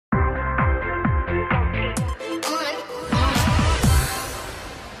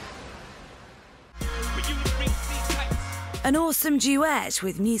An awesome duet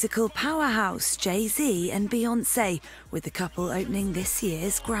with musical powerhouse Jay Z and Beyonce, with the couple opening this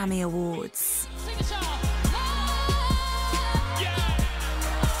year's Grammy Awards.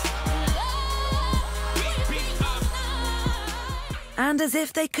 And as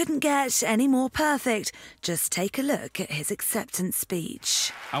if they couldn't get any more perfect, just take a look at his acceptance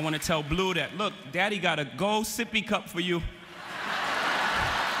speech. I want to tell Blue that, look, Daddy got a gold sippy cup for you.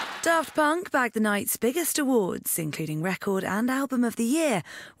 Daft Punk bagged the night's biggest awards, including Record and Album of the Year,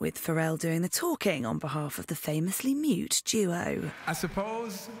 with Pharrell doing the talking on behalf of the famously mute duo. I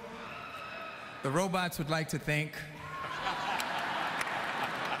suppose the robots would like to think.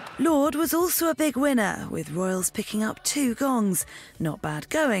 Lorde was also a big winner, with royals picking up 2 gongs. Not bad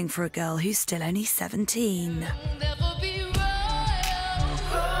going for a girl who's still only 17.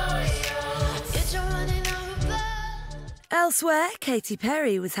 Elsewhere, Katy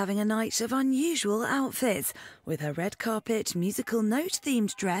Perry was having a night of unusual outfits, with her red carpet musical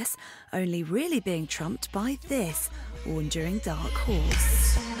note-themed dress only really being trumped by this, worn during Dark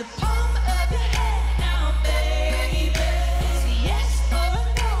Horse.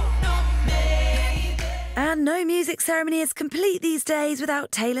 And no music ceremony is complete these days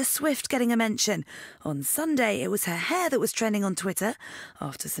without Taylor Swift getting a mention. On Sunday, it was her hair that was trending on Twitter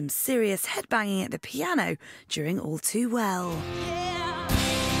after some serious headbanging at the piano during All Too Well.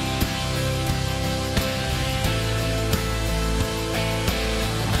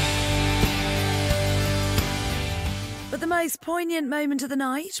 But the most poignant moment of the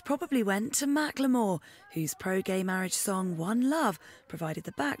night probably went to Macklemore, whose pro-gay marriage song One Love provided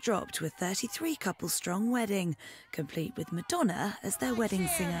the backdrop to a 33-couple-strong wedding, complete with Madonna as their wedding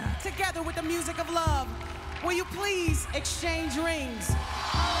singer. Together with the music of love, will you please exchange rings?